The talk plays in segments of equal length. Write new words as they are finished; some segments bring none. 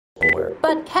somewhere.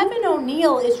 But Kevin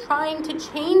O'Neill is trying to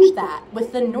change that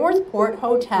with the Northport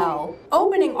Hotel.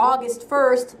 Opening August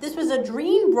 1st, this was a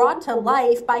dream brought to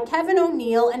life by Kevin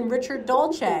O'Neill and Richard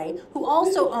Dolce, who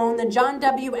also own the John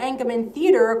W. Engelman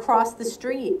Theater across the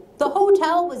street. The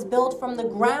hotel was built from the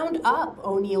ground up,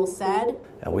 O'Neill said.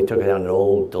 And we took it down an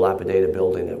old, dilapidated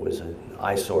building that was an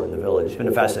eyesore in the village. It's been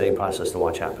a fascinating process to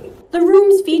watch happen. The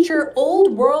rooms feature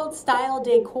old world-style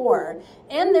decor,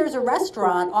 and there's a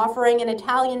restaurant offering an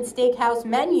Italian steakhouse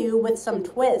menu with some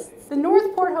twists. The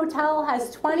Northport Hotel has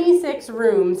 26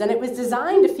 rooms, and it was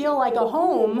designed to feel like a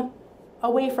home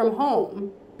away from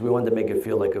home. We wanted to make it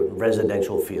feel like a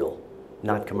residential feel,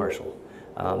 not commercial.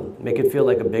 Make it feel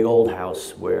like a big old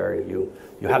house where you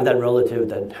have that relative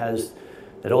that has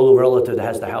that older relative that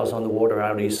has the house on the water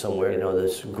out east somewhere,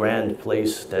 this grand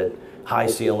place, that high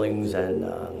ceilings and,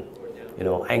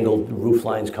 angled roof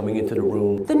lines coming into the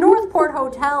room. The Northport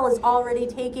Hotel is already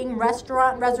taking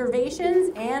restaurant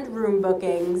reservations and room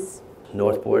bookings.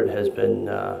 Northport has been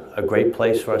a great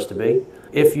place for us to be.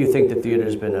 If you think the theater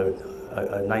has been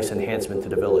a nice enhancement to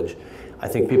the village, I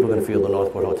think people are going to feel the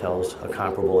Northport Hotel is a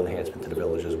comparable enhancement to the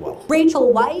village as well.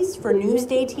 Rachel Weiss for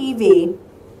Newsday TV.